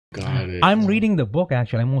it. I'm reading the book,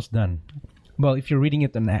 actually. I'm almost done. Well, if you're reading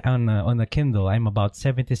it on the Kindle, I'm about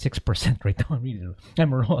 76% right now.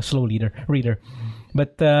 I'm a slow reader.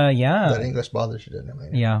 But, yeah. That English bothers you, doesn't it,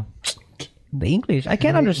 man? Yeah. The English. I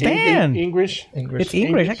can't understand. English? It's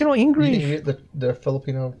English. I can know English. You didn't read the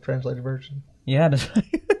Filipino translated version? Yeah, that's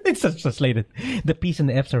it's just translated. The P's and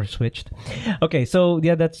the F's are switched. Okay, so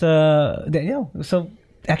yeah, that's so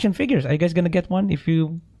action figures. Are you guys gonna get one? If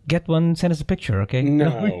you get one, send us a picture, okay?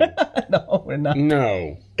 No. No, we're not.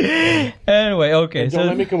 No. Anyway, okay. Don't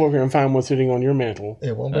let me come over here and find one sitting on your mantle.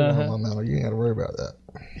 It won't be on my mantle. You ain't got to worry about that.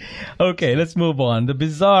 Okay, let's move on. The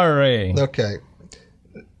Bizarre. Okay.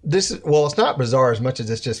 It's not bizarre as much as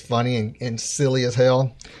it's just funny and silly as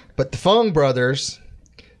hell. But the Fung brothers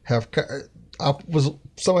have...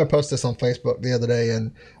 Somebody posted this on Facebook the other day,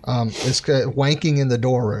 and it's wanking in the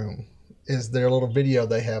door room is their little video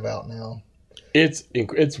they have out now. It's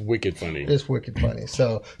wicked funny. It's wicked funny.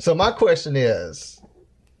 So my question is,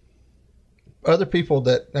 other people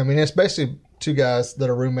it's basically two guys that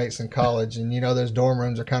are roommates in college, and those dorm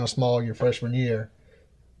rooms are kind of small your freshman year.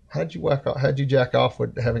 How'd you jack off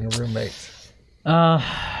with having a roommate?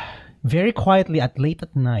 Very quietly late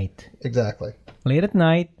at night. Exactly. Late at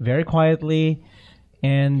night, very quietly,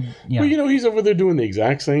 and yeah. Well, he's over there doing the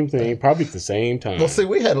exact same thing, probably at the same time. Well, see,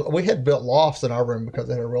 we had built lofts in our room because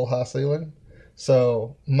they had a real high ceiling.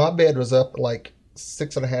 So my bed was up like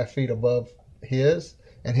 6.5 feet above his,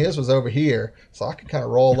 and his was over here, so I could kind of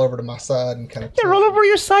roll over to my side and kind of roll over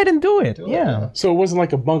your side and do it. Yeah. So it wasn't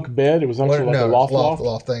like a bunk bed; it was actually like a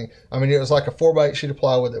loft thing. I mean, it was like a 4x8 sheet of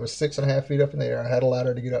plywood that was 6.5 feet up in the air. I had a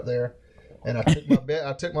ladder to get up there. And I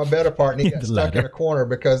took my bed apart, and he got stuck in a corner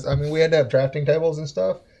because we had to have drafting tables and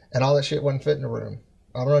stuff, and all that shit wouldn't fit in the room.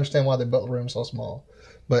 I don't understand why they built the room so small.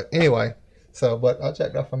 But anyway, but I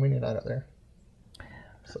checked off my media night up there.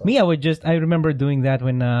 So. Me, I remember doing that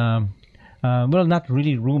when, not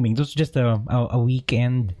really rooming. It was just a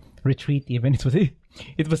weekend retreat. Even it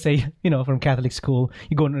was from Catholic school.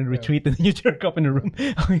 You go on a retreat and you jerk up in the room.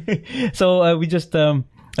 So we just,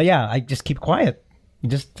 I just keep quiet.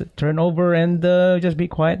 Just turn over and just be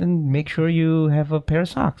quiet and make sure you have a pair of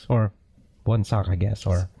socks or one sock, I guess,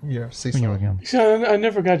 or see. I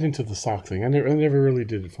never got into the sock thing. I never really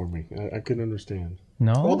did it for me. I couldn't understand.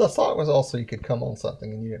 No. Well, the sock was also you could come on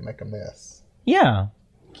something and you didn't make a mess. Yeah.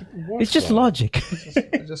 It's just logic.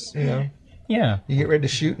 It's just Yeah. You get ready to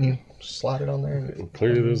shoot and you slide it on there.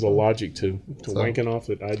 Clearly, there's a logic to wanking off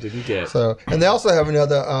that I didn't get. So, and they also have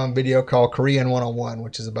another video called Korean 101,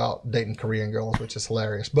 which is about dating Korean girls, which is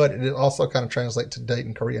hilarious. But it also kind of translates to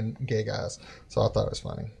dating Korean gay guys. So I thought it was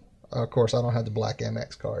funny. Of course, I don't have the black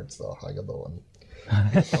Amex card, so I got the one.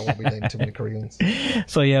 I won't be dating too many Koreans.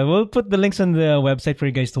 So yeah, we'll put the links on the website for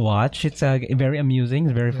you guys to watch. It's very amusing.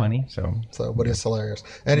 It's very funny. But it's hilarious.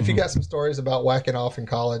 And if you got some stories about whacking off in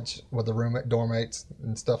college with the dorm mates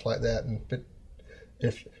and stuff like that, and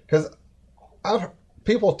because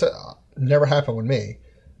never happened with me,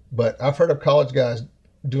 but I've heard of college guys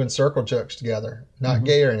doing circle jerks together, not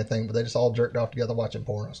gay or anything, but they just all jerked off together watching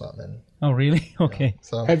porn or something. Oh really? Okay.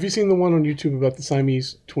 So have you seen the one on YouTube about the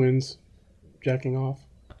Siamese twins jacking off?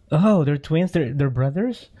 Oh, they're twins. They're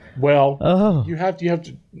brothers. Well, you have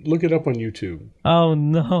to look it up on YouTube. Oh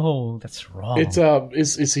no, that's wrong. It's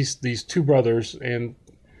these two brothers, and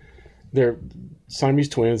they're Siamese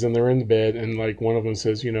twins, and they're in the bed, and like one of them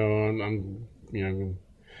says, he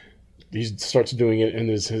starts doing it, and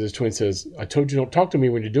his twin says, "I told you don't talk to me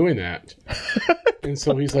when you're doing that." And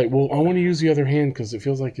so he's like, "Well, I want to use the other hand because it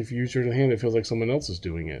feels like if you use your other hand, it feels like someone else is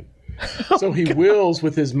doing it." So he wills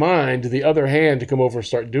with his mind the other hand to come over and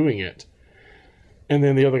start doing it. And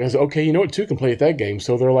then the other guy says, "Okay, you know what? Two can play at that game."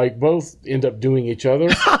 So they're like both end up doing each other.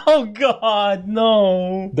 Oh God,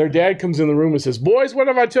 no! Their dad comes in the room and says, "Boys, what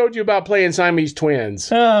have I told you about playing Siamese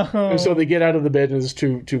twins?" Oh. And so they get out of the bed, and there's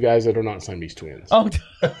two guys that are not Siamese twins. Oh.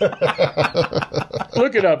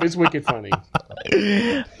 Look it up; it's wicked funny.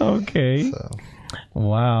 Okay.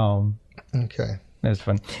 Wow. Okay. That's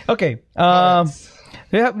fun. Okay.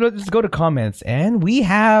 Let's go to comments, and we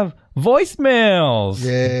have voicemails.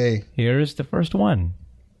 Yay. Here's the first one.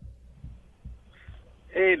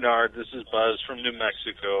 Hey, Nard. This is Buzz from New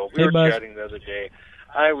Mexico. We were chatting the other day.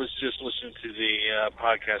 I was just listening to the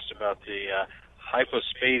podcast about the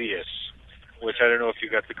hypospadias, which I don't know if you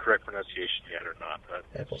got the correct pronunciation yet or not, but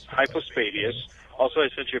hypospadias. Also, I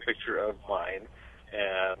sent you a picture of mine,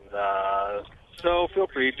 and so feel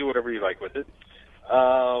free to do whatever you like with it.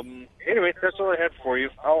 Anyway, that's all I had for you.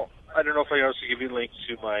 I don't know if I also give you a link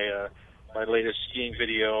to my my latest skiing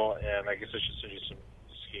video, and I guess I should send you some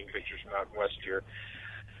skiing pictures from out west here.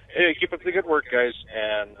 Anyway, keep up the good work, guys,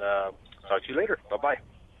 and talk to you later. Bye-bye.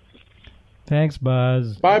 Thanks,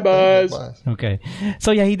 Buzz. Bye, Buzz. Okay.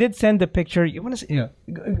 So, yeah, he did send the picture. You want to see?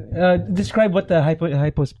 Describe what the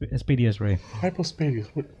hypospadias, Ray. Hypospadias.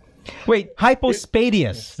 Wait,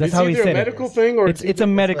 hypospadias. That's how he said it. It's either a medical thing or... It's a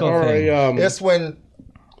medical thing. It's when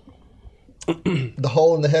the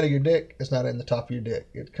hole in the head of your dick is not in the top of your dick.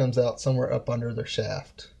 It comes out somewhere up under the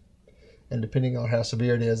shaft. And depending on how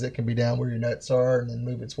severe it is, it can be down where your nuts are and then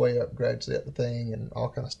move its way up gradually up the thing and all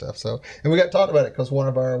kind of stuff. So, and we got talked about it because one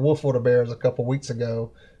of our Wolfwater bears a couple weeks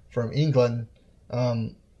ago from England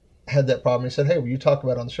had that problem. He said, hey, will you talk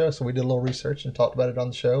about it on the show? So we did a little research and talked about it on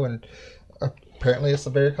the show. And apparently it's a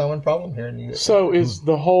very common problem here in the US. So is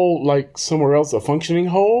the hole like somewhere else a functioning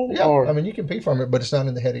hole? Yeah, or? I mean, you can pee from it, but it's not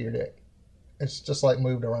in the head of your dick. It's just like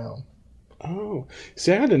moved around. Oh.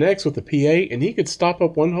 See, I had an ex with a PA, and he could stop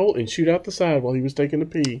up one hole and shoot out the side while he was taking a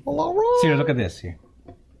pee. Well, all right. See, look at this here.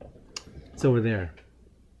 It's over there.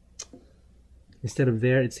 Instead of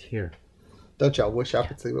there, it's here. Don't y'all wish I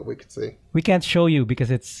could see what we could see? We can't show you because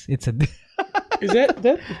it's a... Is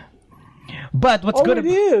that... But what's good... it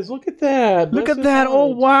is. Look at that. Look at that. Oh,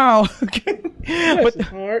 wow. But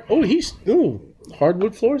hard. Oh, he's... Ooh.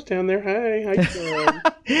 Hardwood floors down there. Hey, how you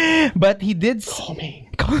doing? But he did Call me.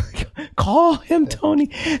 Call him, Tony.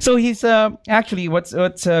 So he's actually what's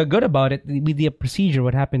good about it with the procedure.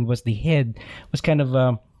 What happened was the head was kind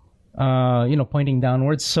of pointing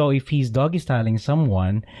downwards. So if he's doggy styling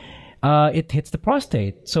someone, it hits the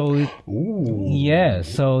prostate. So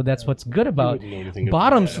so that's what's good about it.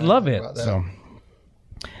 Bottoms love it. So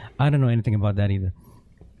I don't know anything about that either.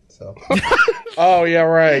 So. Oh yeah,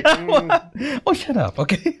 right. Oh, shut up.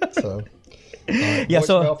 Okay. So.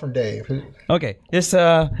 Voicemail from Dave. Okay, this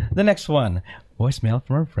the next one. Voicemail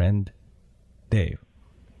from our friend Dave.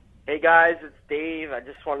 Hey guys, it's Dave. I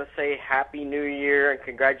just want to say Happy New Year and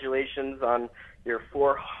congratulations on your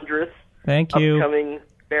 400th Thank you. upcoming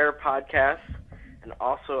Bear podcast. And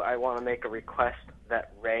also, I want to make a request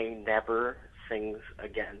that Ray never sings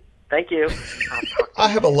again. Thank you. I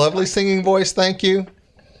have a lovely singing voice. Thank you.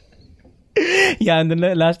 Yeah, in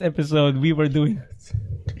the last episode we were doing.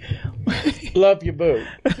 Love you, boo.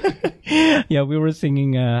 Yeah, we were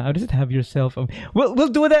singing. How does it? Have yourself. We'll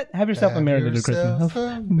do that. Have yourself a merry little Christmas.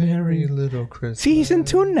 A merry little Christmas. See, he's in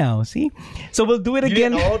tune now. See, so we'll do it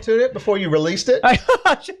again. You didn't auto-tune it before you released it?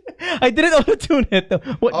 I didn't auto-tune it though.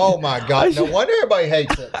 Oh my God! No wonder everybody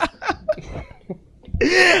hates it.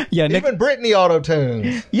 Yeah, even Brittany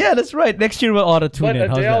auto-tunes. Yeah, that's right. Next year we'll auto-tune it.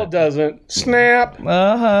 But Adele doesn't. Snap.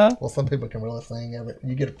 Well, some people can really sing.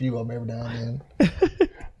 You get a few of them every now and then.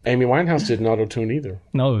 Amy Winehouse didn't auto-tune either.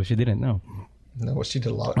 No, she didn't. No. No, well, she did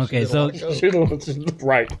a lot. Okay, so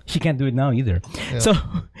right. She can't do it now either. Yeah. So,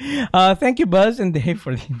 thank you, Buzz and Dave,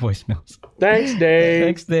 for the voicemails. Thanks, Dave.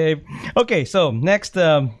 Thanks, Dave. Okay, so next,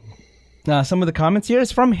 some of the comments here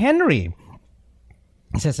is from Henry.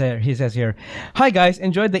 He says here, "Hi guys,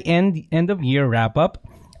 enjoyed the end of year wrap up.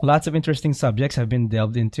 Lots of interesting subjects have been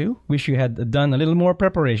delved into. Wish you had done a little more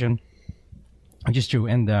preparation," which is true,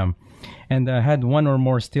 and had one or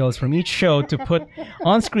more stills from each show to put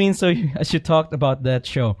on screen as you talked about that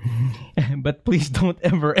show. But please don't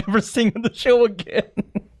ever sing on the show again.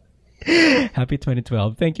 Happy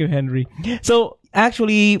 2012. Thank you, Henry. So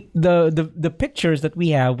actually, the pictures that we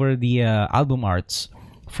have were the album arts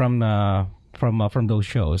from those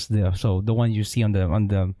shows. So the one you see on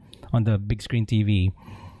the big screen TV.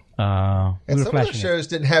 And some of the shows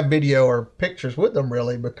didn't have video or pictures with them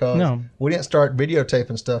really because we didn't start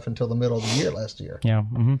videotaping stuff until the middle of the year last year. Yeah.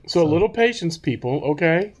 Mm-hmm. So a little patience, people.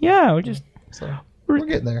 Okay. Yeah, we're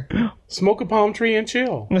getting there. Smoke a palm tree and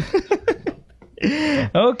chill.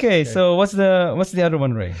 Okay. So what's the other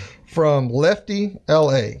one, Ray? From Lefty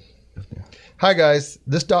LA. Hi guys,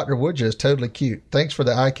 this Dr. Woodja is totally cute. Thanks for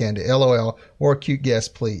the eye candy. LOL. More cute guests,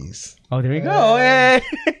 please. Oh, there you go. Hey.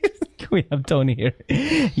 We have Tony here.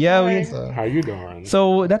 Yeah, how you doing?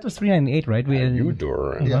 So that was $3.98, right? How you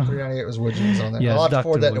doing? Yeah, $3.98 was Woodja on there. Yeah, I'll have to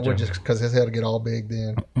forward that to Woodja because his head will get all big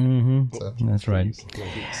then. Mm-hmm. So. That's right.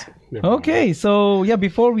 Okay, so yeah,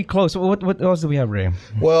 before we close, what else do we have, Ray?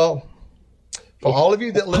 Well, for all of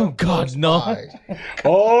you that live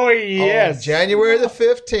Oh yes, on January the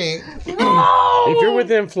 15th. If you're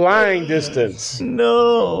within flying distance.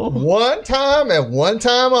 No. One time and one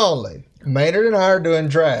time only. Maynard and I are doing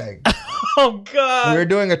drag. Oh God! We're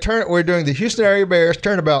doing the Houston Area Bears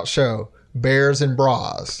Turnabout Show, Bears and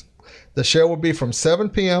Bras. The show will be from 7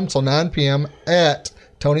 p.m. till 9 p.m. at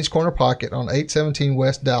Tony's Corner Pocket on 817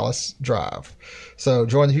 West Dallas Drive. So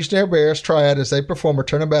join the Houston Area Bears Triad as they perform a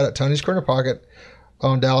turnabout at Tony's Corner Pocket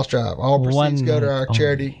on Dallas Drive. All proceeds go to our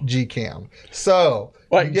charity GCAM. So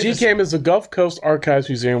Like GCAM is the Gulf Coast Archives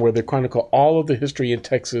Museum where they chronicle all of the history in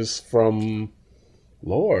Texas from,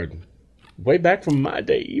 Lord, way back from my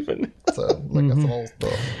day even. So, like that's old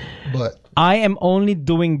stuff. But I am only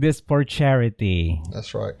doing this for charity.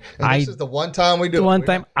 that's right. And this is the one time we do it. One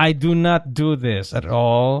time I do not do this at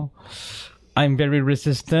all. I'm very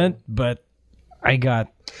resistant, but I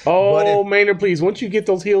got... Oh, Maynard, please. Once you get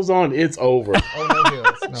those heels on, it's over. Oh, no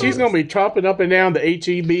heels. No She's going to be tromping up and down the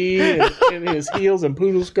HEB and his heels and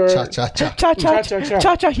poodle skirt. Cha-cha-cha.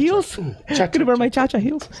 Cha-cha heels? Gonna wear my cha-cha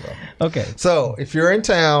heels? Okay. So, if you're in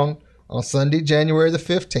town on Sunday, January the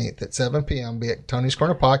 15th at 7 p.m., be at Tony's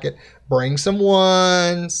Corner Pocket, bring some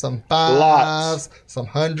ones, some fives, some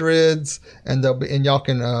hundreds, and y'all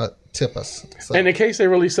can tip us. So, and in case they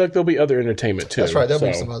really suck, there'll be other entertainment too. that's right. There'll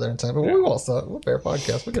be some other entertainment. But we won't suck. We're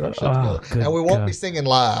BearPodcast. We get our shit together. And we won't be singing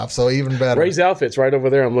live, so even better. Ray's outfit's right over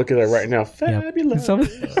there. I'm looking at it right now. Fabulous.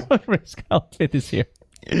 Ray's outfit is here.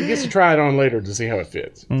 He gets to try it on later to see how it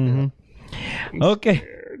fits. Mm-hmm. Okay.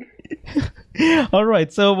 All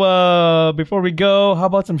right. So before we go, how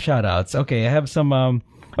about some shout outs? Okay, I have some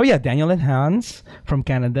Daniel and Hans from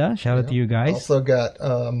Canada. Shout out to you guys. Also got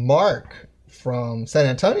Mark from San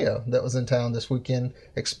Antonio that was in town this weekend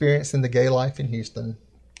experiencing the gay life in Houston.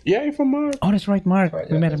 Yay for Mark. Oh, that's right, Mark. Right,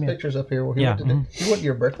 we met him. Pictures up here. Well, he went to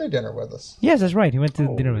your birthday dinner with us. Yes, that's right. He went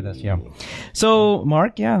to dinner with us. Yeah. So,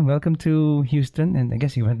 Mark, welcome to Houston. And I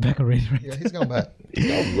guess he went back already, right? Yeah, he's going back.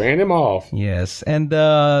 Ran him off. Yes. And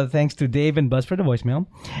thanks to Dave and Buzz for the voicemail.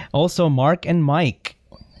 Also, Mark and Mike.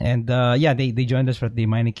 And they joined us for the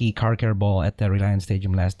Meineke Car Care Ball at the Reliance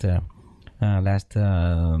Stadium last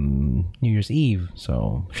New Year's Eve.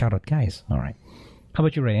 So, shout out, guys. All right. How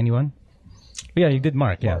about you, Ray? Anyone? Yeah, you did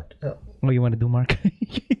Mark. Yeah. Oh, you want to do Mark?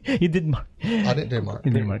 You did Mark. I didn't do Mark.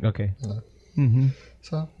 You did Mark. Okay. No. Mm-hmm.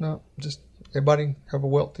 So, no, just everybody have a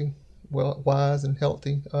wise and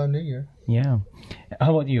healthy New Year. Yeah.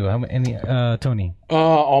 How about you? Tony?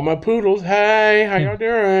 All my poodles. Hey, how y'all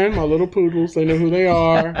doing? My little poodles. They know who they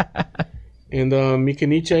are. And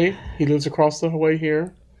Mikaniche, he lives across the way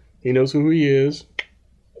here. He knows who he is.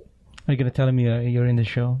 Are you going to tell him you're in the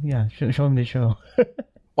show? Yeah, show him the show.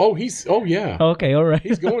 Oh, yeah. Okay, all right.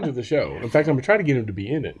 He's going to the show. In fact, I'm going to try to get him to be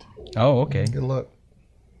in it. Oh, okay. Good luck.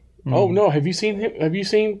 Oh, no. Have you seen him? Have you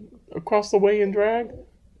seen Across the Way in drag?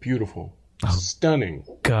 Beautiful. Oh, stunning.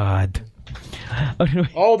 God.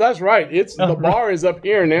 Oh, that's right. The bar is up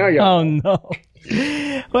here now, y'all. Oh, no.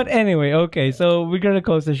 But anyway, okay. So we're going to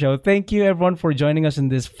close the show. Thank you, everyone, for joining us in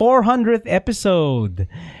this 400th episode.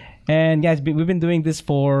 And guys, we've been doing this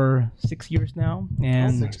for 6 years now,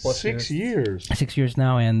 and 6 years. 6 years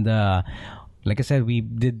now, and like I said, we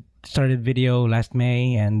started video last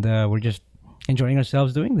May, and we're just enjoying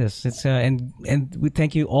ourselves doing this. It's and we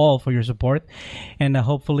thank you all for your support, and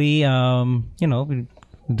hopefully, we'll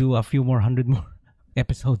do a few more 100 more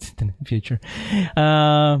episodes in the future.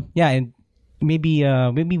 And maybe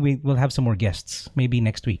we'll have some more guests. Maybe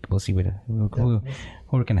next week we'll see who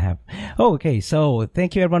we're gonna have. Oh, okay. So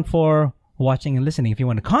thank you everyone for watching and listening. If you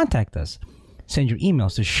want to contact us, send your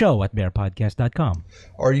emails to show@bearpodcast.com.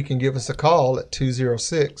 Or you can give us a call at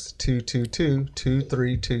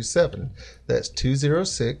 206-222-2327. That's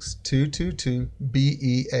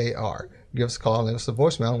 206-222-BEAR. Give us a call and leave us a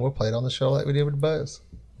voicemail, and we'll play it on the show like we did with Buzz.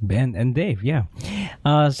 Ben and Dave, yeah.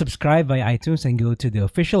 Subscribe via iTunes and go to the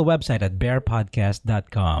official website at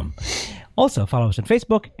bearpodcast.com. Also, follow us on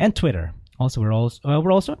Facebook and Twitter. Also, we're also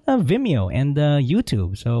on Vimeo and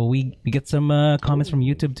YouTube, so we get some comments from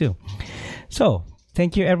YouTube too. So,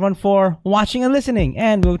 thank you everyone for watching and listening,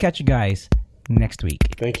 and we'll catch you guys next week.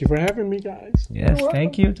 Thank you for having me, guys. Yes,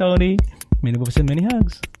 thank you, Tony. Many wolves and many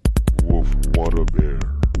hugs. Woof, what a bear.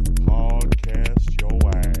 Podcast your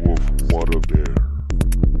ass. Woof, what a bear.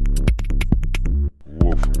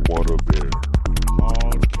 Woof, what a bear.